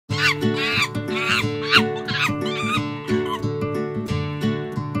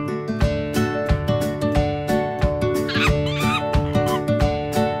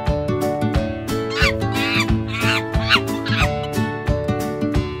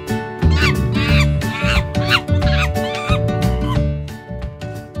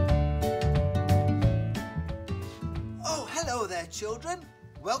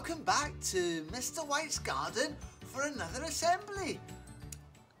Welcome back to Mr. White's garden for another assembly.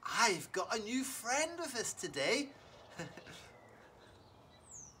 I've got a new friend with us today.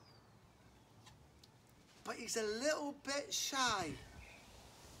 But he's a little bit shy.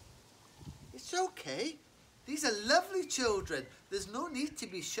 It's okay. These are lovely children. There's no need to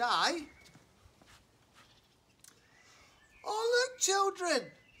be shy. Oh, look, children.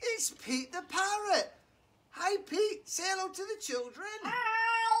 It's Pete the parrot. Hi, Pete. Say hello to the children. Hi.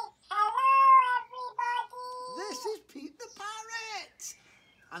 Hello, everybody. This is Pete the parrot.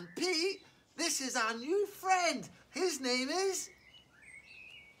 And Pete, this is our new friend. His name is...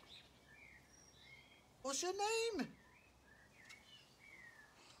 What's your name?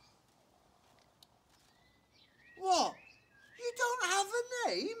 What? You don't have a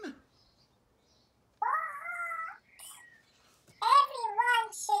name?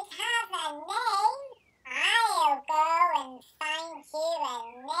 Everyone should have a name. I'll go and find you a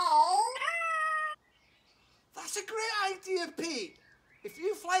name. That's a great idea, Pete. If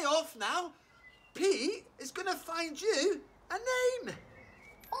you fly off now, Pete is going to find you a name.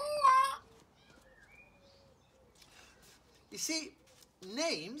 Yeah. You see,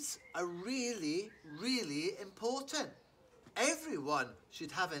 names are really, really important. Everyone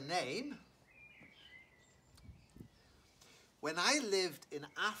should have a name. When I lived in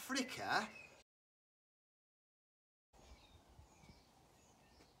Africa,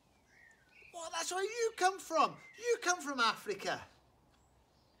 well, that's where you come from. You come from Africa.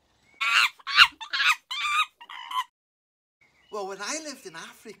 Well, when I lived in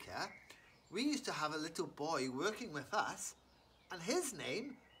Africa, we used to have a little boy working with us, and his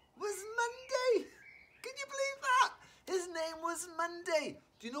name was Monday. Can you believe that? His name was Monday.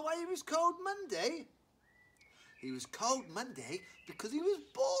 Do you know why he was called Monday? He was called Monday because he was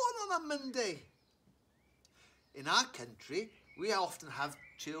born on a Monday. In our country, we often have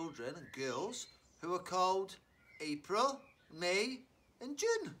children and girls who are called April, May and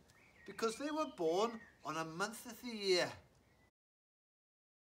June because they were born on a month of the year.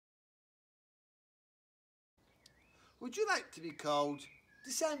 Would you like to be called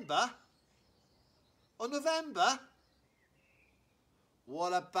December or November?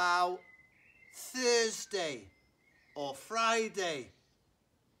 What about Thursday or Friday?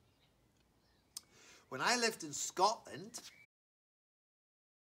 When I lived in Scotland,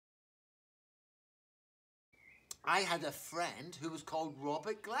 I had a friend who was called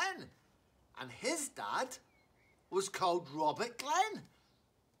Robert Glenn, and his dad was called Robert Glenn,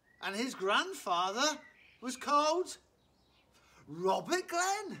 and his grandfather was called Robert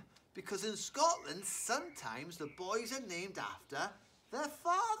Glenn, because in Scotland sometimes the boys are named after their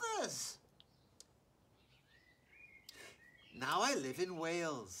fathers. Now I live in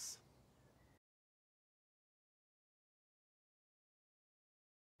Wales.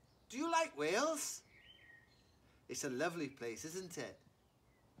 Do you like Wales? It's a lovely place, isn't it?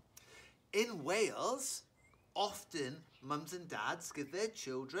 In Wales, often mums and dads give their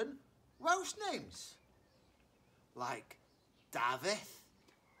children Welsh names, like Dafydd,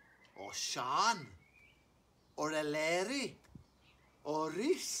 or Sian, or Eleri, or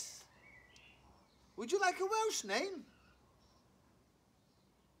Rhys. Would you like a Welsh name?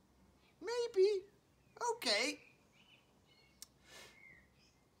 Maybe. Okay.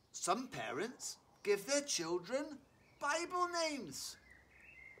 Some parents give their children Bible names.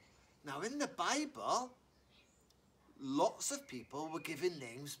 Now in the Bible, lots of people were given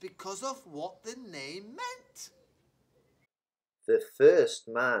names because of what the name meant. The first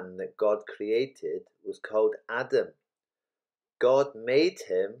man that God created was called Adam. God made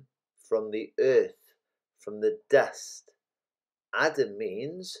him from the earth, from the dust. Adam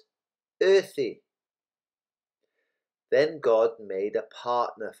means earthy. Then God made a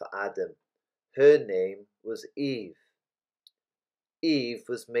partner for Adam. Her name was Eve. Eve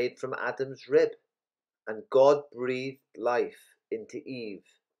was made from Adam's rib, and God breathed life into Eve.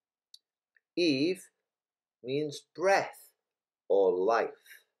 Eve means breath or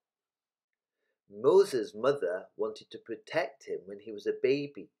life. Moses' mother wanted to protect him when he was a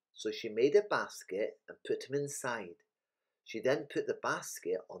baby, so she made a basket and put him inside. She then put the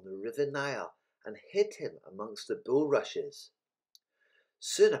basket on the river Nile and hid him amongst the bulrushes.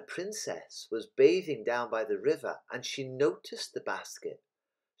 Soon a princess was bathing down by the river and she noticed the basket.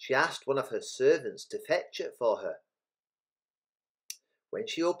 She asked one of her servants to fetch it for her. When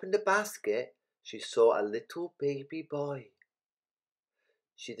she opened the basket, she saw a little baby boy.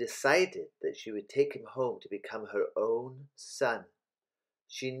 She decided that she would take him home to become her own son.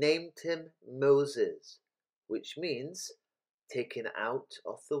 She named him Moses, which means taken out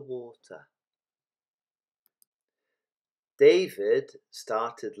of the water. David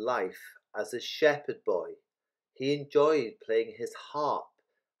started life as a shepherd boy. He enjoyed playing his harp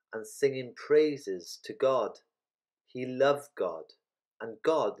and singing praises to God. He loved God, and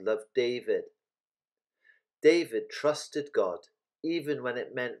God loved David. David trusted God, even when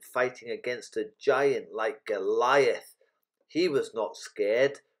it meant fighting against a giant like Goliath. He was not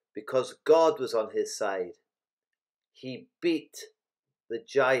scared because God was on his side. He beat the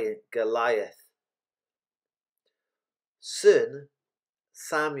giant Goliath. Soon,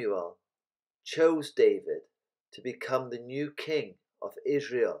 Samuel chose David to become the new king of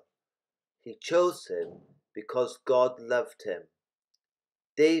Israel. He chose him because God loved him.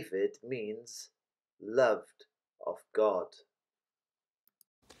 David means loved of God.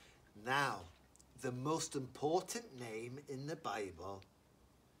 Now, the most important name in the Bible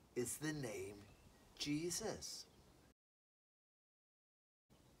is the name Jesus.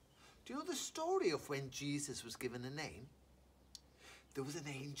 Do you know the story of when Jesus was given a name? There was an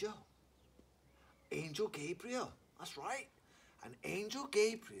angel. Angel Gabriel, that's right. And Angel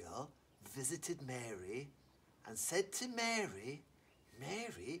Gabriel visited Mary and said to Mary,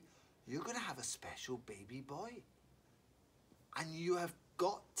 Mary, you're going to have a special baby boy. And you have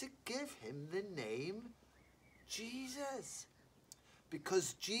got to give him the name Jesus.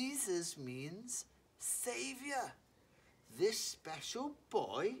 Because Jesus means Saviour. This special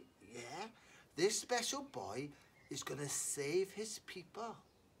boy, this special boy is going to save his people.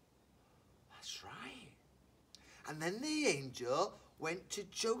 That's right. And then the angel went to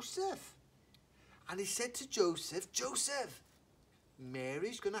Joseph. And he said to Joseph, Joseph,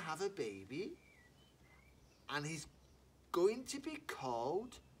 Mary's going to have a baby. And he's going to be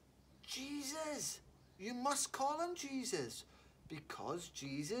called Jesus. You must call him Jesus. Because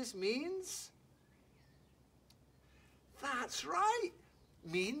Jesus means... That's right.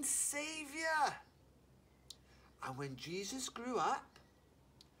 Means Saviour. And when Jesus grew up,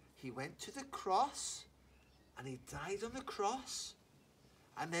 he went to the cross and he died on the cross.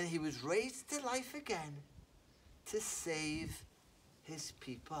 And then he was raised to life again to save his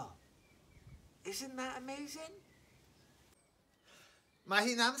people. Isn't that amazing? Mae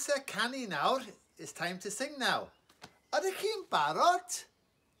hi'n amser canu nawr. It's time to sing now. Ydych chi'n barod?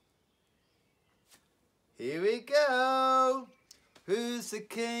 Here we go. Who's the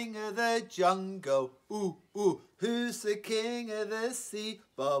king of the jungle? Ooh, ooh. Who's the king of the sea?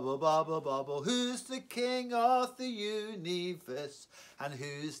 Bubble, bubble, bubble. Who's the king of the universe? And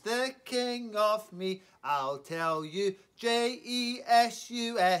who's the king of me? I'll tell you. Jesus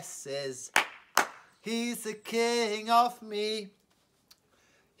is. He's the king of me.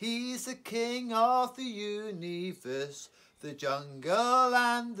 He's the king of the universe. The jungle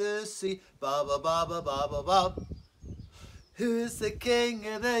and the sea. Bubble, bubble, bubble, bubble. Who's the king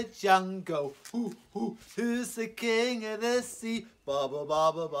of the jungle? Ooh, ooh. Who's the king of the sea? Bubble,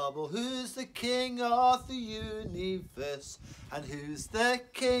 bubble, bubble. Who's the king of the universe? And who's the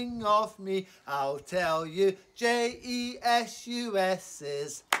king of me? I'll tell you. Jesus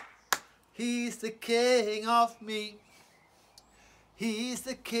is. He's the king of me. He's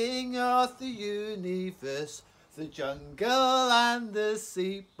the king of the universe. The jungle and the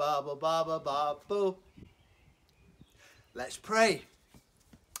sea. Bubble, bubble, bubble. Let's pray.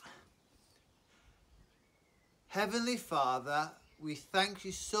 Heavenly Father, we thank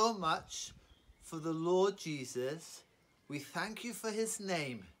you so much for the Lord Jesus. We thank you for his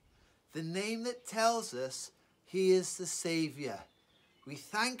name, the name that tells us he is the Saviour. We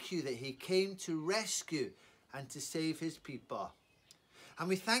thank you that he came to rescue and to save his people. And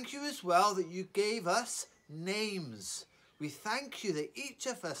we thank you as well that you gave us names. We thank you that each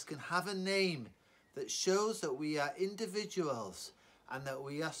of us can have a name that shows that we are individuals and that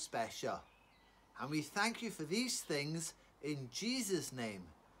we are special. And we thank you for these things in Jesus' name.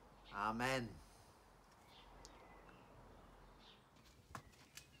 Amen.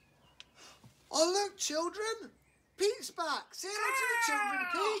 Oh look, children! Pete's back! Say hello to the children,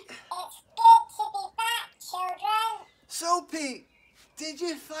 Pete! It's good to be back, children. So, Pete, did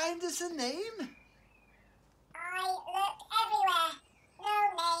you find us a name? I looked everywhere. No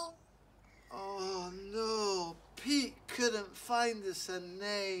name. Oh no, Pete couldn't find us a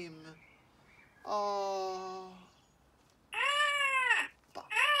name. Oh. I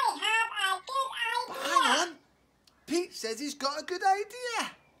have a good But idea. hang on. Pete says he's got a good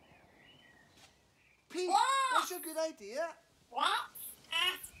idea. Pete, what's your good idea? Let's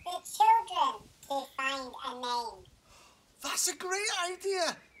ask the children to find a name. That's a great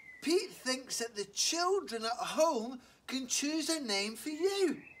idea. Pete thinks that the children at home can choose a name for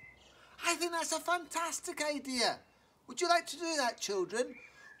you. I think that's a fantastic idea. Would you like to do that, children?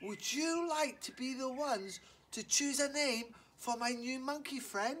 Would you like to be the ones to choose a name for my new monkey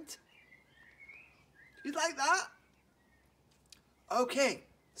friend. You'd like that? Okay,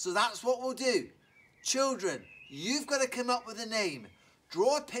 so that's what we'll do. Children, you've got to come up with a name.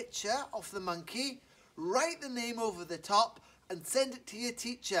 Draw a picture of the monkey, write the name over the top and send it to your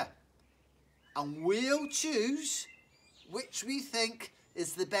teacher. And we'll choose which we think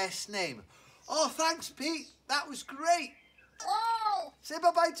is the best name. Oh, thanks, Pete. That was great. Yay! Say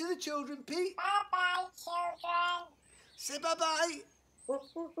bye-bye to the children, Pete. Bye-bye, children. Say bye-bye.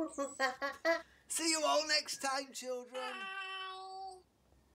 See you all next time, children. Bye.